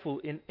unfaithful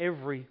in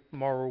every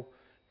moral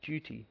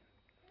duty.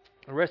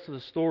 The rest of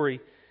the story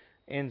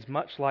ends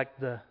much like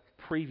the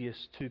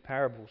previous 2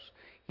 parables.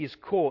 He is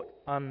caught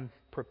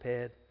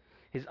unprepared.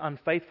 His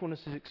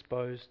unfaithfulness is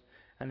exposed,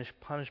 and his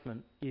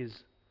punishment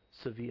is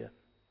severe.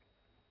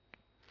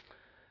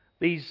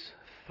 These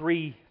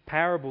 3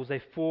 parables,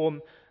 they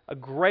form a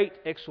great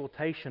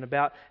exhortation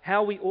about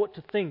how we ought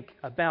to think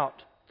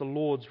about the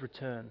Lord's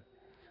return.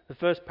 The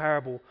first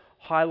parable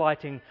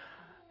highlighting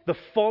the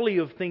folly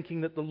of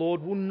thinking that the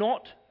Lord will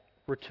not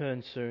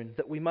return soon,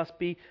 that we must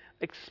be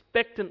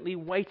expectantly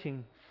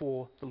waiting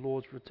for the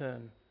Lord's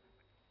return.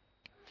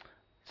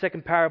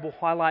 Second parable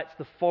highlights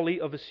the folly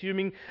of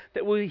assuming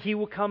that he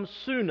will come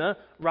sooner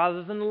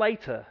rather than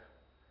later.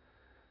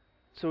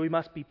 So we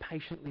must be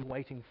patiently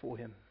waiting for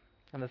him.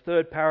 And the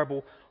third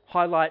parable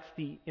highlights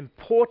the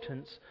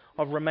importance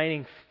of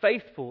remaining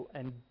faithful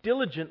and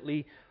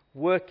diligently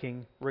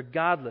working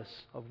regardless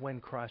of when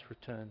Christ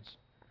returns.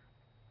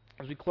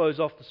 As we close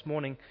off this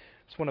morning,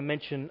 I just want to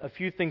mention a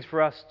few things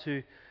for us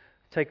to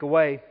take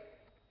away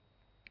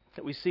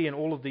that we see in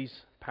all of these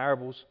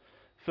parables.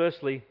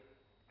 Firstly,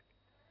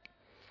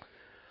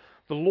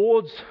 the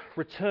Lord's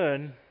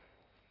return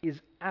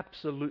is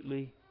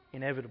absolutely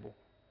inevitable.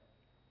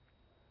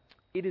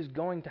 It is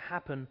going to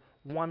happen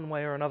one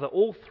way or another.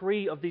 All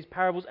 3 of these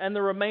parables and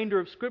the remainder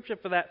of Scripture,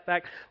 for that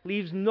fact,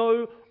 leaves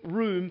no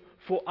room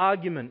for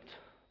argument.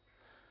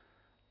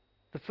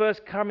 The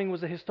first coming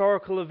was a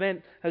historical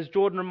event, as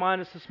Jordan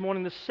reminded us this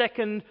morning. The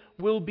second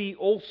will be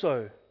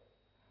also.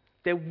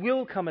 There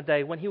will come a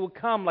day when he will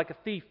come like a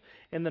thief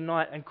in the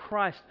night, and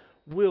Christ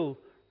will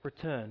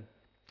return.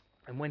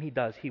 And when he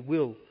does, he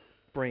will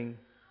bring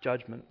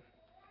judgment.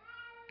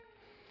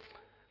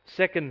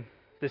 Second,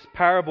 this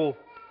parable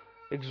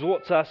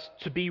exhorts us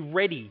to be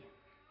ready,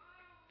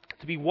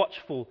 to be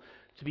watchful,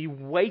 to be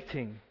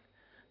waiting,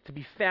 to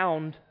be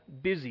found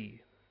busy.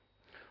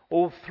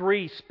 All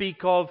 3 speak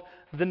of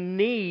the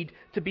need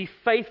to be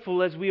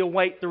faithful as we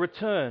await the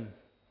return.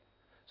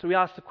 So we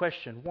ask the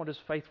question, what does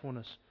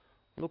faithfulness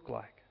look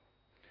like?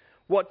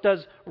 What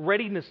does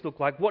readiness look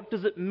like? What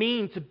does it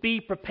mean to be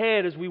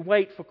prepared as we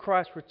wait for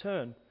Christ's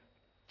return?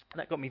 And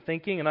that got me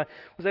thinking, and I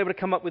was able to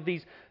come up with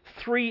these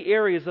 3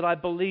 areas that I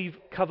believe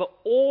cover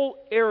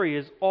all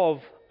areas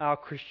of our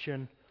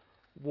Christian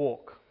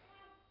walk.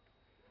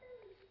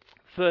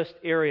 First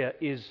area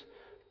is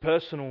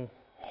personal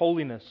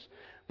holiness.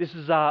 This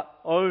is our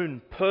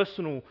own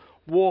personal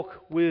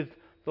walk with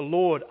the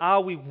Lord. Are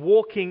we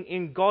walking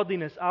in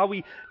godliness? Are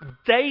we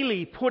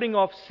daily putting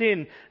off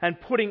sin and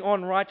putting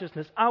on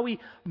righteousness? Are we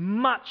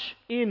much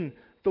in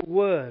the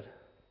Word?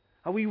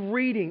 Are we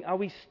reading? Are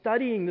we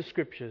studying the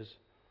Scriptures?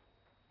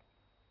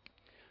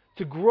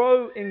 To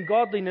grow in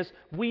godliness,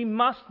 we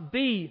must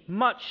be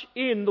much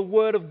in the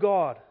Word of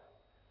God.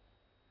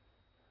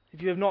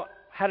 If you have not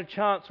had a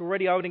chance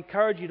already, I would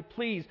encourage you to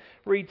please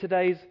read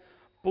today's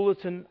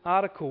bulletin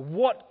article.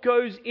 What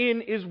goes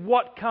in is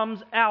what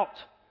comes out.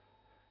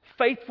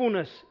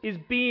 Faithfulness is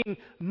being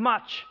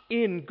much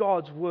in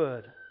God's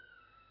Word.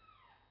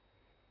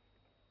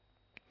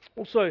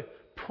 Also,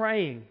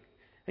 praying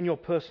in your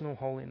personal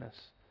holiness.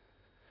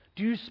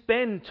 Do you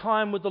spend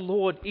time with the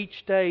Lord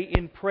each day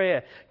in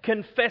prayer,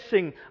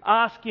 confessing,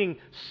 asking,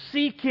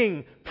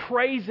 seeking,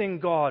 praising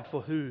God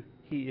for who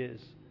He is?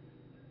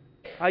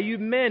 Are you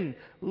men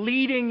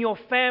leading your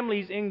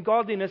families in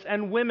godliness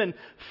and women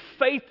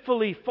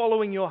faithfully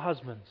following your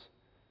husbands?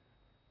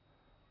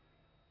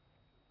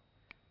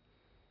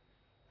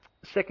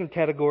 Second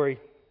category,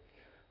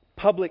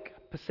 public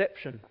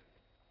perception.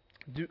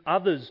 Do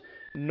others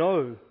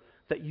know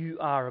that you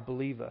are a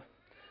believer?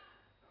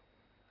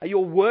 At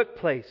your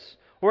workplace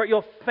or at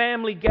your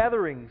family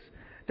gatherings,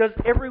 does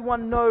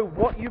everyone know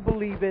what you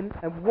believe in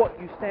and what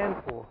you stand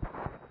for?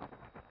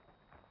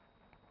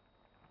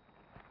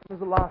 When was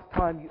the last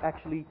time you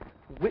actually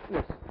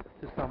witnessed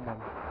to someone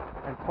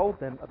and told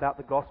them about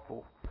the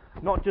gospel?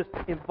 Not just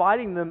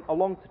inviting them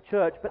along to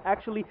church, but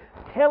actually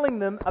telling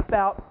them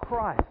about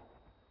Christ.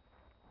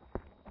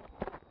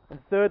 And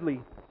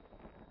thirdly,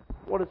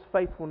 what does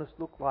faithfulness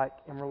look like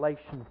in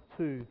relation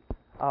to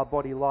our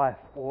body life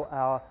or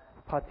our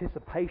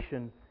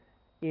participation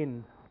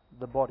in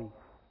the body?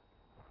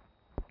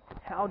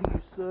 How do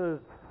you serve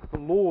the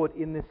Lord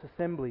in this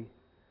assembly?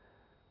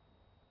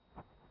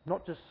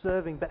 Not just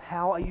serving, but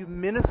how are you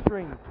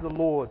ministering to the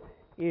Lord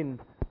in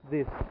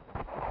this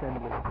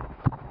assembly?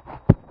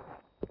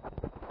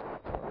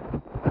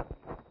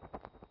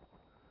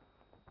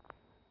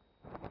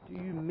 Do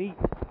you meet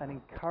and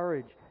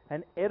encourage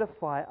and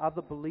edify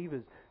other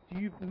believers? Do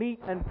you meet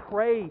and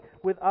pray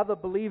with other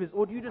believers?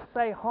 Or do you just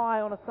say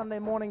hi on a Sunday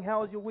morning,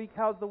 how was your week,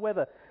 how's the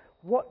weather?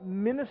 What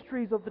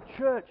ministries of the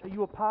church are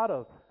you a part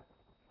of?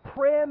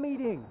 Prayer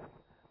meeting.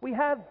 We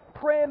have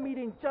prayer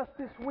meeting just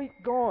this week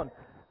gone.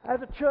 As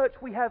a church,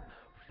 we have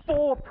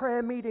 4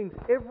 prayer meetings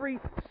every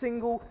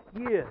single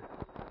year.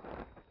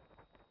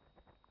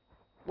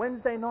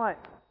 Wednesday night,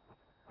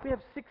 we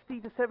have 60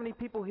 to 70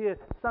 people here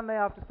Sunday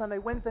after Sunday.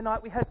 Wednesday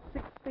night, we had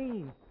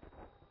 16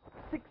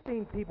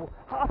 people,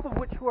 half of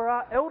which were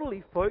our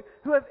elderly folk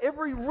who have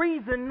every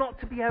reason not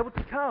to be able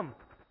to come.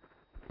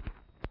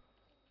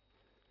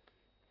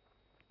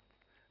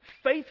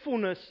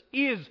 Faithfulness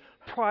is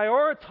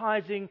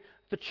prioritizing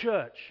the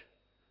church,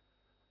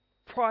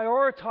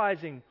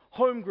 prioritizing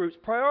home groups,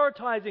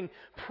 prioritizing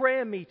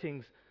prayer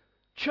meetings.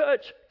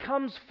 Church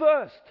comes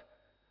first,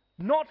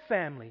 not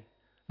family,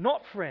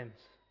 not friends.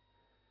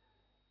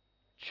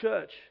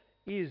 Church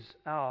is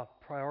our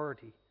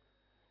priority.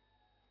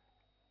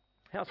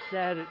 How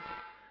sad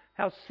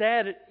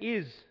it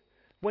is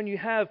when you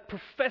have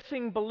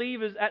professing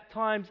believers at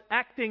times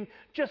acting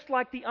just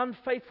like the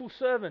unfaithful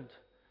servant.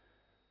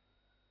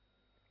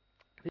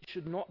 It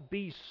should not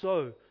be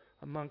so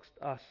amongst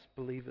us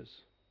believers.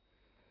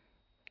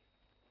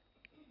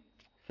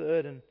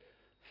 Third and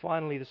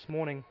finally this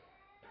morning,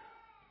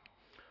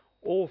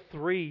 all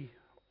 3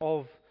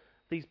 of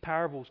these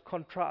parables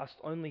contrast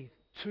only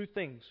 2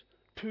 things,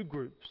 2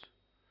 groups.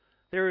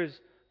 There is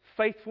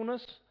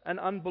faithfulness and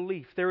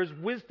unbelief. There is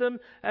wisdom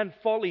and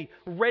folly,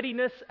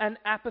 readiness and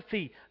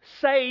apathy,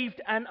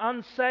 saved and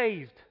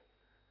unsaved.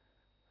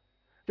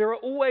 There are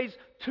always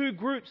 2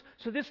 groups,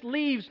 so this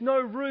leaves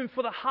no room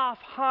for the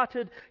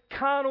half-hearted,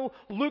 carnal,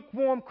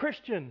 lukewarm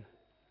Christian.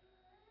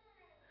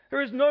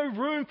 There is no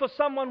room for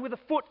someone with a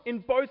foot in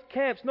both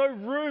camps, no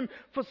room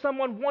for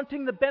someone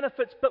wanting the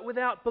benefits but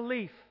without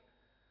belief.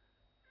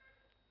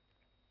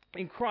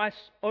 In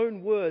Christ's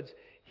own words,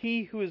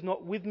 he who is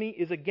not with me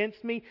is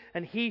against me,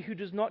 and he who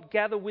does not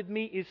gather with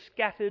me is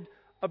scattered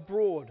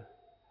abroad.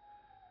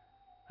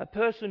 A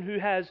person who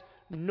has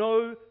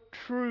no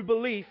true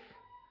belief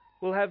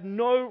will have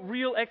no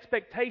real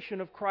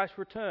expectation of Christ's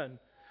return,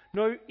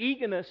 no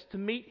eagerness to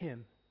meet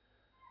him,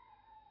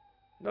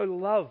 no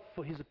love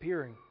for his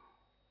appearing.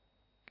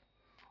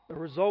 The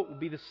result will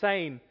be the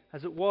same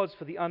as it was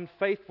for the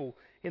unfaithful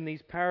in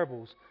these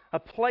parables. A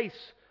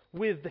place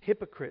with the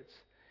hypocrites,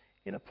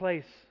 in a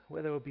place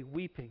where there will be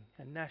weeping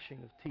and gnashing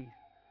of teeth.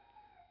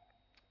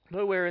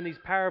 Nowhere in these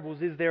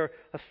parables is there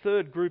a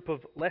third group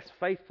of less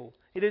faithful.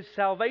 It is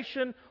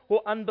salvation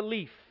or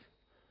unbelief.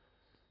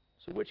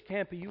 So which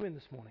camp are you in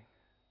this morning,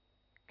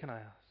 can I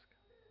ask?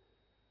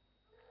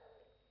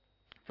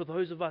 For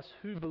those of us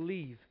who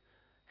believe,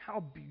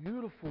 how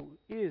beautiful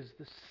is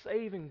the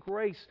saving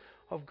grace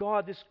of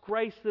God, this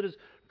grace that has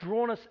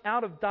drawn us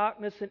out of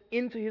darkness and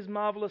into His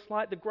marvelous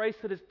light, the grace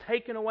that has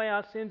taken away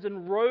our sins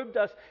and robed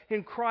us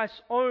in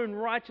Christ's own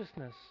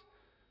righteousness.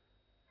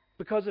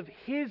 Because of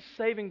His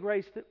saving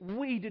grace that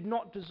we did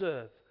not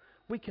deserve,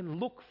 we can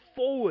look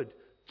forward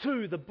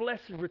to the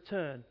blessed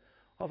return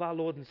of our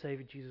Lord and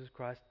Savior Jesus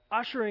Christ,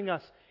 ushering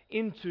us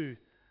into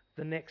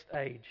the next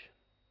age.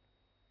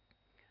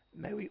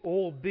 May we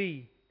all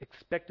be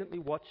expectantly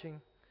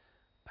watching,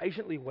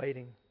 patiently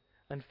waiting,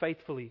 and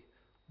faithfully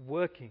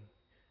working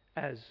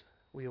as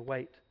we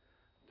await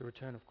the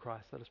return of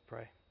Christ. Let us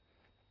pray.